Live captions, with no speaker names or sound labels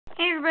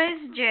Hey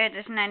everybody, it's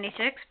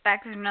JS96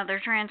 back with another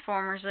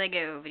Transformers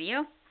Lego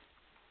video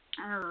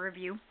or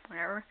review,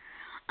 whatever.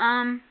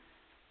 That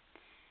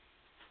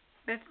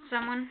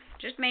someone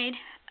just made.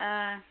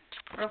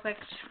 Real quick,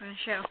 just gonna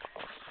show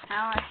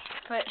how I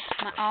put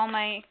all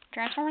my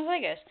Transformers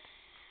Legos.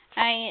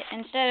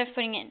 Instead of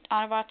putting it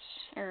Autobots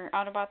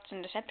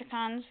and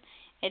Decepticons,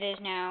 it is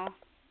now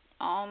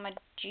all my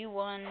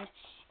G1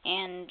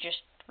 and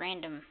just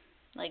random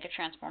Lego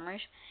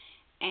Transformers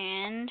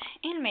and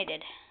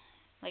animated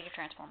Lego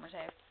Transformers.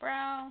 I have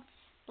Brow,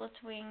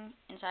 Blitzwing,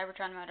 and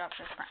Cybertron mode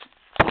Optimus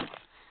Prime.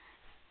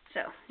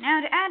 So,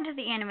 now to add to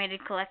the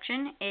animated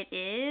collection, it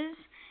is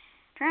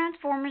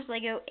Transformers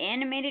Lego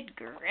Animated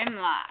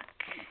Grimlock.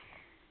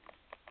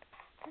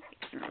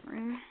 So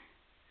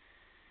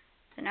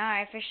now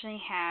I officially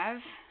have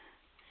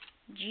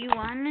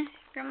G1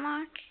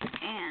 Grimlock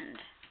and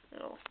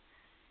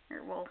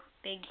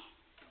big,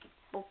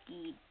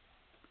 bulky,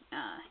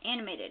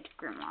 animated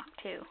Grimlock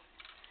too,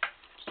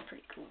 which is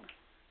pretty cool.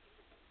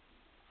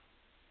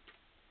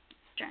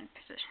 Trying to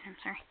position him,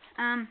 sorry.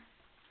 I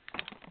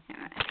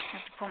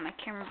have to pull my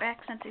camera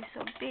back since he's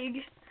so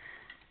big.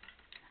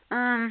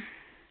 A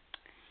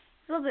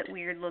little bit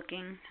weird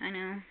looking, I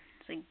know.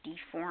 It's like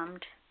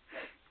deformed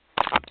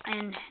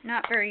and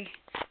not very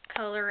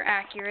color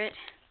accurate,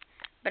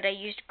 but I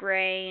used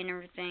gray and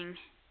everything.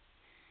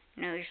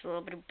 I know there's a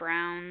little bit of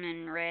brown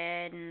and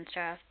red and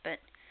stuff, but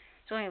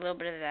it's only a little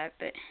bit of that.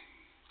 But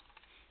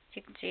as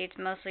you can see, it's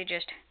mostly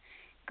just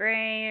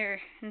gray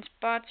and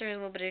spots. There's a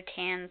little bit of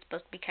tan. It's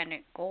supposed to be kind of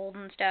gold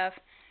and stuff.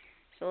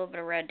 There's a little bit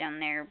of red down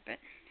there, but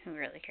who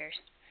really cares?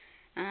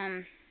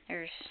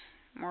 There's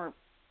more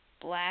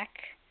black,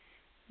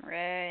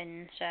 red,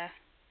 and stuff.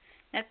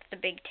 That's the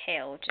big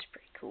tail, which is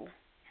pretty cool. It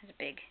has a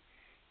big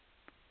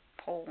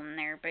hole in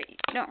there, but you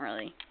don't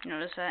really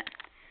notice that.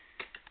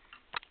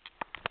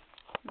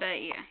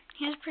 But yeah,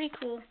 he has a pretty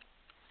cool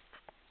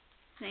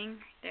thing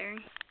right there.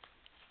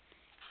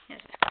 He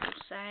has this cool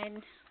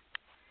side.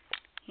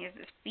 He has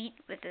his feet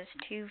with his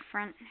two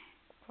front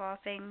claw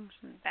things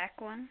and the back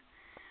one.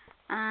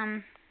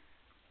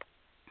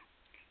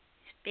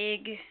 His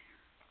big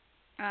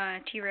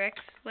T-Rex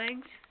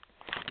legs.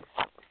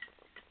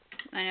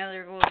 I know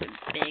they're a little bit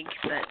big,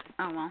 but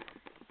oh well.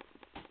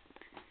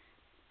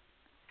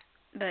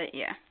 But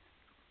yeah.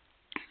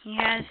 He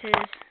has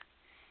his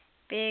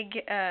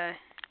big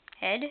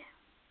head,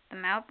 the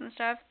mouth and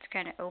stuff. It's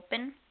kind of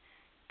open.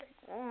 Like,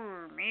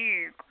 oh,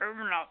 me,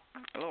 Grimlock,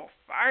 a little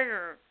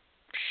fire.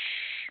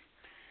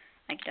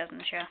 Like it does in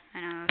the show. I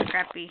know, it's a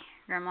crappy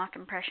Grimlock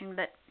impression,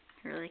 but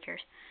who really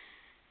cares?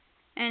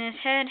 And his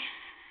head,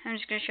 I'm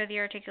just going to show the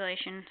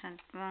articulation. I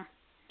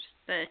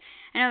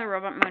know the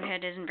robot mode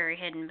head isn't very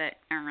hidden, but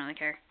I don't really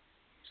care.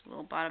 There's a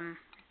little bottom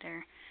right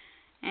there.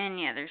 And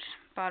yeah, there's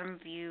bottom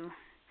view.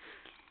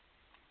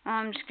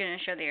 I'm just going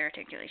to show the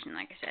articulation,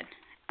 like I said.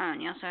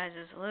 And he also has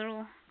his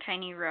little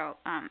tiny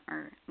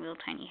little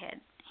tiny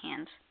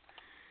hands.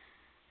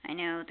 I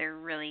know they're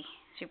really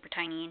super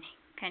tiny and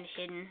kind of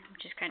hidden,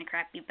 which is kind of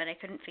crappy, but I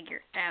couldn't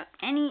figure out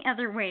any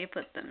other way to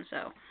put them,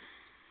 so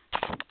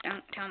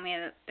don't tell me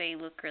that they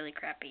look really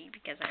crappy,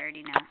 because I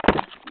already know,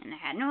 and I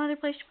had no other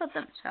place to put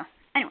them. So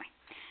anyway,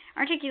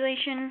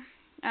 articulation,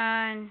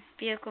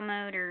 vehicle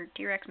mode, or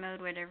T-Rex mode,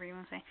 whatever you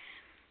want to say.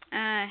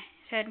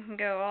 His head can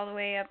go all the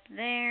way up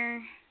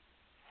there,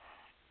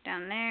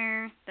 down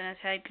there, then his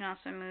head can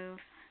also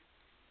move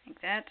like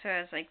that, so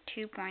it has like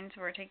 2 points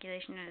of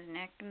articulation in his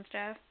neck and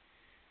stuff,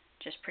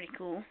 which is pretty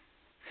cool.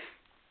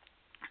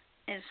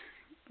 His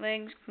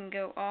legs can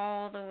go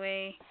all the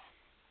way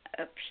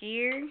up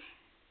here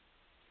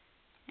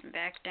and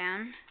back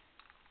down.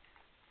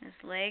 His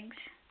legs,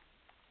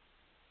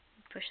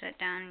 push that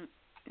down,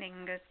 they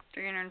can go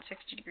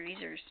 360 degrees,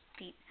 or his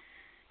feet.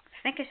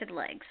 I think I said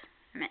legs,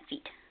 I meant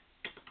feet.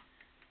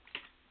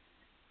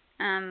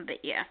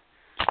 But yeah,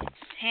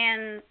 his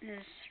hands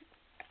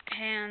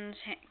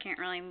can't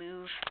really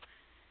move.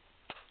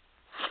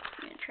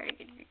 I'm gonna try to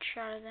get a good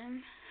shot of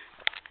them.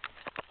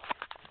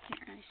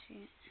 Can't really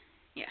see it.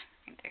 Yeah,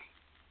 right there.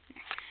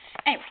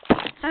 Anyway,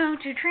 so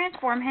to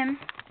transform him,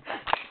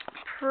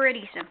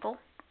 pretty simple.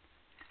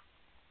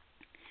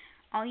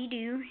 All you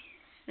do,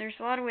 there's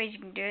a lot of ways you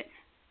can do it,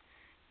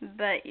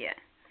 but yeah.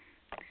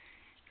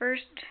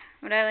 First,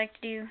 what I like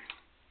to do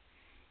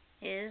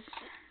is,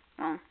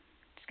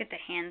 let's get the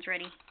hands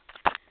ready.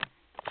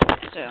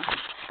 So,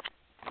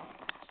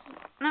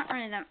 it's not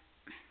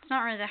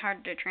really that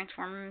hard to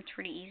transform him. It's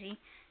pretty easy.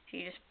 So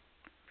you just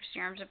push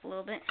your arms up a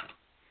little bit,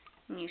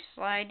 and you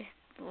slide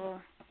the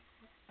little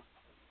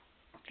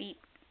feet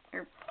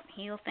or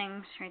heel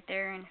things right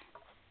there and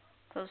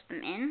close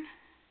them in.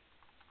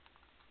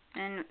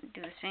 Then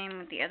do the same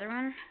with the other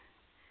one.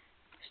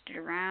 Twist it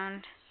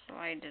around,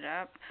 slide it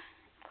up,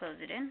 close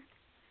it in.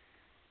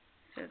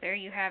 So there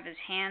you have his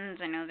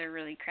hands. I know they're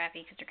really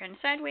crappy because they're kind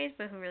of sideways,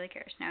 but who really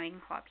cares? Now he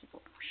can claw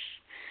people.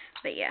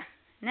 But yeah,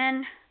 and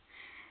then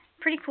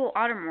pretty cool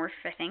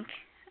automorph, I think.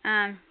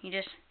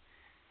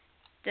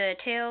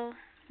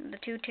 The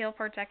two tail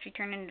parts actually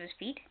turn into his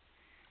feet.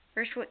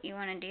 First, what you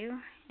want to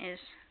do is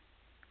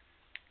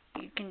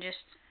can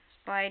just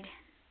slide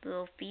the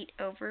little feet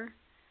over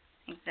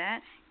like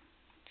that.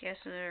 Yes,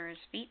 those are his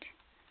feet.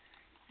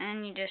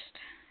 And you just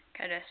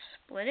kind of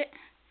split it.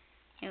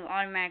 It'll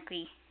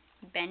automatically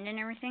bend and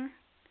everything,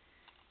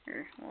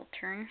 or will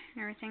turn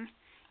and everything.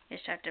 You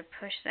just have to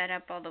push that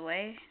up all the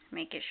way,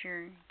 make it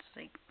sure it's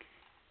like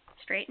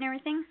straight and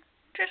everything.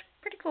 Just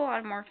pretty cool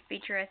automorph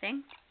feature, I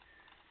think.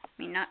 I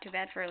mean, not too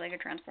bad for a Lego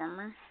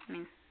Transformer. I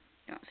mean,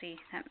 you don't see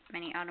that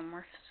many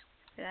automorphs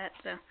for that.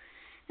 So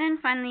then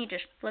finally, you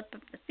just flip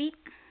up the feet,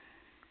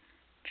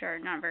 which are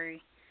not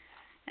very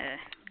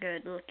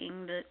good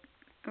looking, but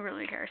who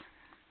really cares?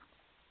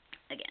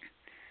 Again.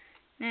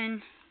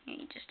 Then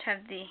you just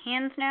have the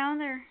hands now,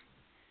 they're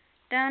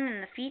done,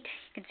 and the feet,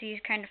 you can see,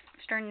 is kind of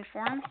starting to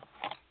form.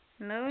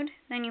 Mode.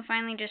 Then you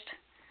finally just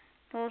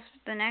pull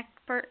the neck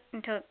part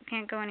until it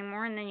can't go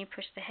anymore, and then you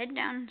push the head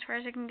down as far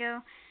as it can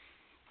go.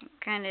 It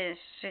kind of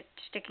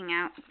sticking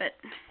out, but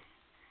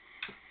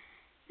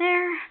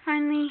there,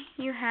 finally,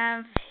 you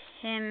have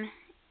him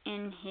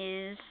in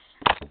his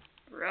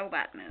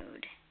robot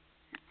mode.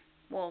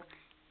 Well,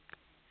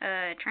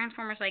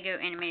 Transformers Lego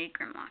Animated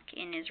Grimlock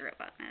in his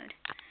robot mode.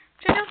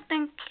 Which I don't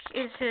think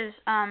is his,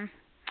 I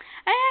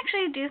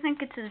actually do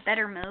think it's his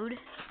better mode.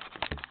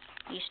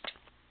 At least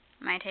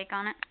my take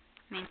on it.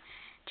 I mean,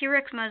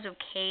 T-Rex mode's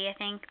okay, I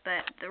think,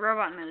 but the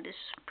robot mode is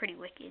pretty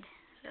wicked.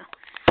 So,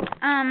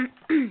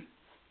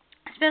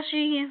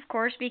 especially, of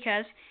course,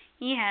 because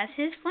he has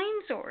his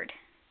flame sword.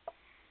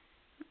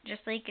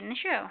 Just like in the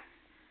show.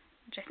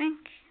 Which I think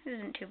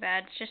isn't too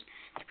bad. It's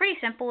pretty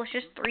simple. It's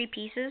just 3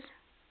 pieces.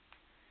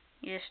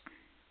 You just,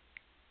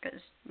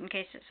 because in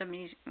case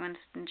somebody wants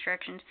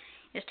instructions,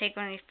 just take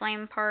one of these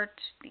flame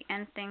parts, the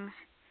end things,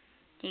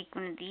 take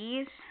one of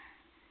these,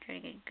 try to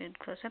get a good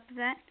close-up of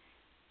that,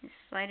 just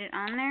slide it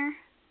on there,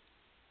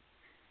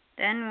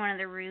 then one of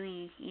the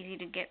really easy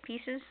to get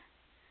pieces,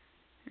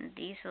 and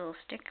these little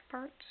stick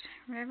parts,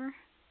 whatever,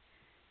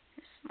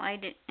 just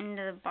slide it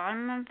into the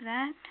bottom of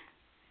that,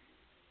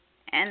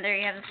 and there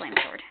you have the flame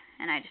sword,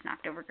 and I just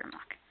knocked over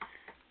Grimlock.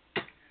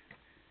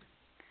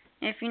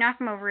 If you knock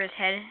him over, his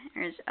head,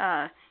 or his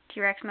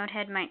T-Rex mode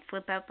head might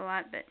flip up a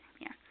lot, but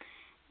yeah.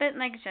 But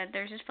like I said,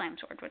 there's his flame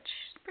sword, which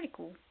is pretty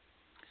cool.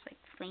 It's like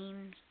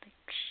flames, like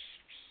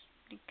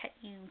they cut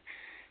you,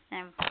 and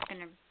I'm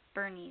gonna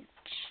burn you.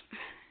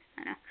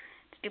 I know,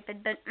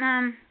 stupid, but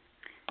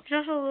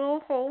there's also a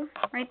little hole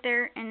right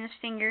there in his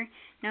finger.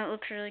 Now it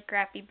looks really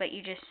crappy, but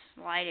you just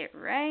slide it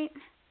right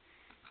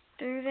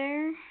through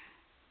there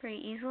pretty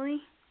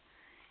easily,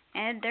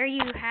 and there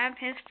you have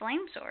his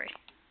flame sword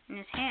in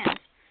his hands.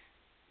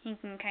 He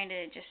can kind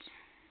of just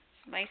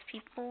slice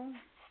people.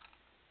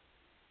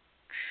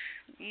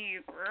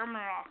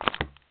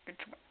 Grimlock,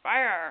 it's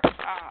fire,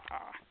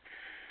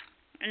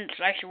 and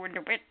slice you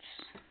into bits.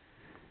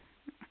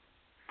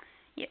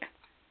 Yeah.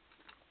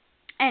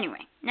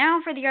 Anyway,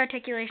 now for the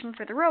articulation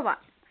for the robot.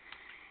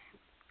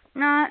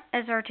 Not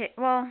as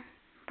well,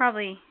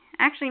 probably,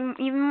 actually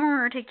even more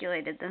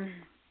articulated than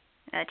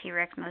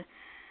T-Rex mode.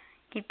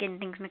 Keep getting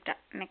things mixed up.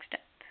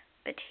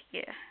 But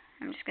yeah,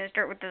 I'm just gonna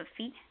start with the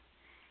feet.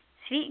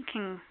 His feet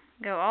can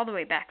go all the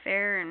way back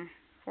there and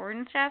forward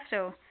and stuff,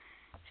 so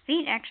his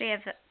feet actually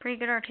have pretty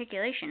good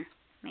articulation,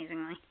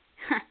 amazingly,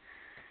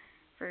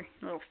 for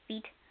little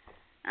feet.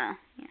 Yeah,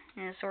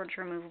 and his sword's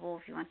removable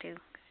if you want to, of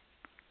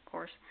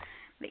course.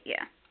 But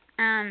yeah,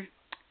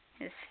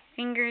 his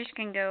fingers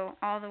can go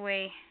all the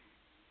way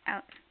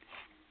out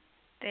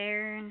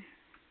there and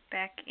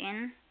back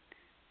in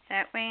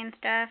that way and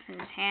stuff,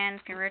 and his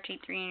hands can rotate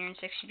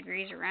 360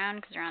 degrees around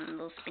because they're on the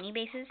little spinny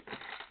bases,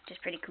 which is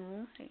pretty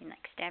cool, so you can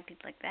like stab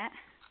people like that.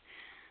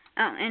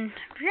 Oh, and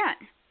I forgot,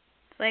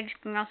 his legs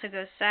can also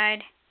go side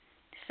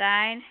to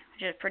side,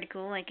 which is pretty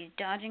cool, like he's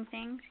dodging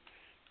things.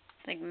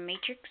 It's like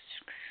Matrix,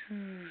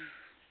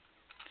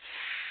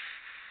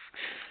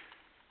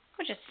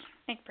 which is,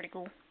 I think, pretty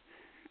cool.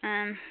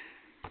 Here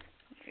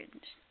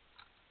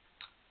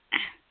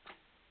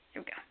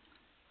we go.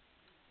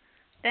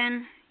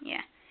 Then,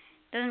 yeah.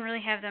 Doesn't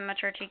really have that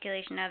much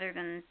articulation other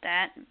than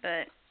that,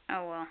 but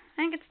oh well. I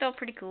think it's still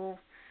pretty cool.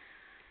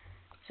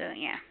 So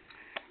yeah.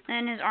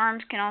 Then his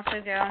arms can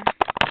also go,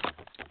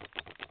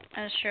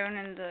 as shown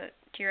in the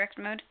T-Rex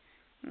mode,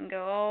 and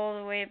go all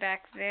the way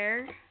back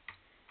there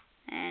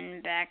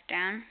and back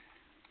down.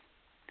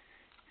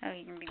 So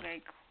you can be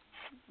like,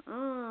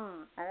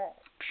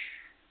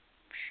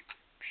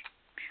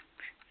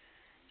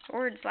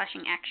 sword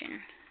slashing action.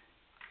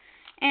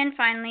 And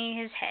finally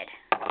his head.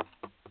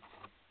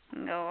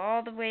 And go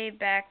all the way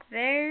back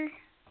there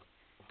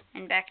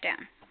and back down,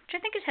 which I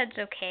think his head's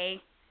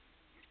okay.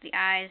 The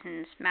eyes and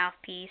his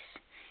mouthpiece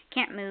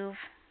can't move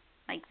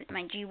like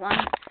my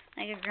G1,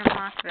 like a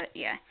Grimlock, but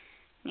yeah,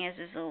 he has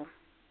his little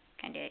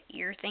kind of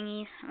ear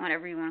thingies,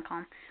 whatever you want to call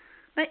them.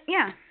 But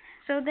yeah,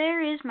 so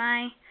there is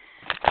my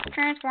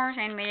Transformers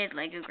animated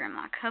Lego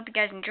Grimlock. Hope you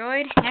guys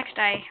enjoyed. Next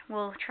I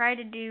will try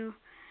to do,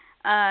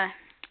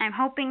 I'm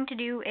hoping to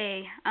do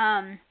a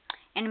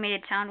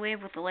animated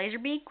Soundwave with a laser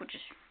beak, which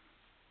is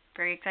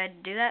very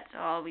excited to do that, so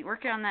I'll be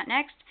working on that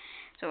next.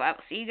 So I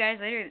will see you guys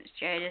later. This is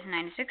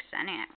Jay96 signing out.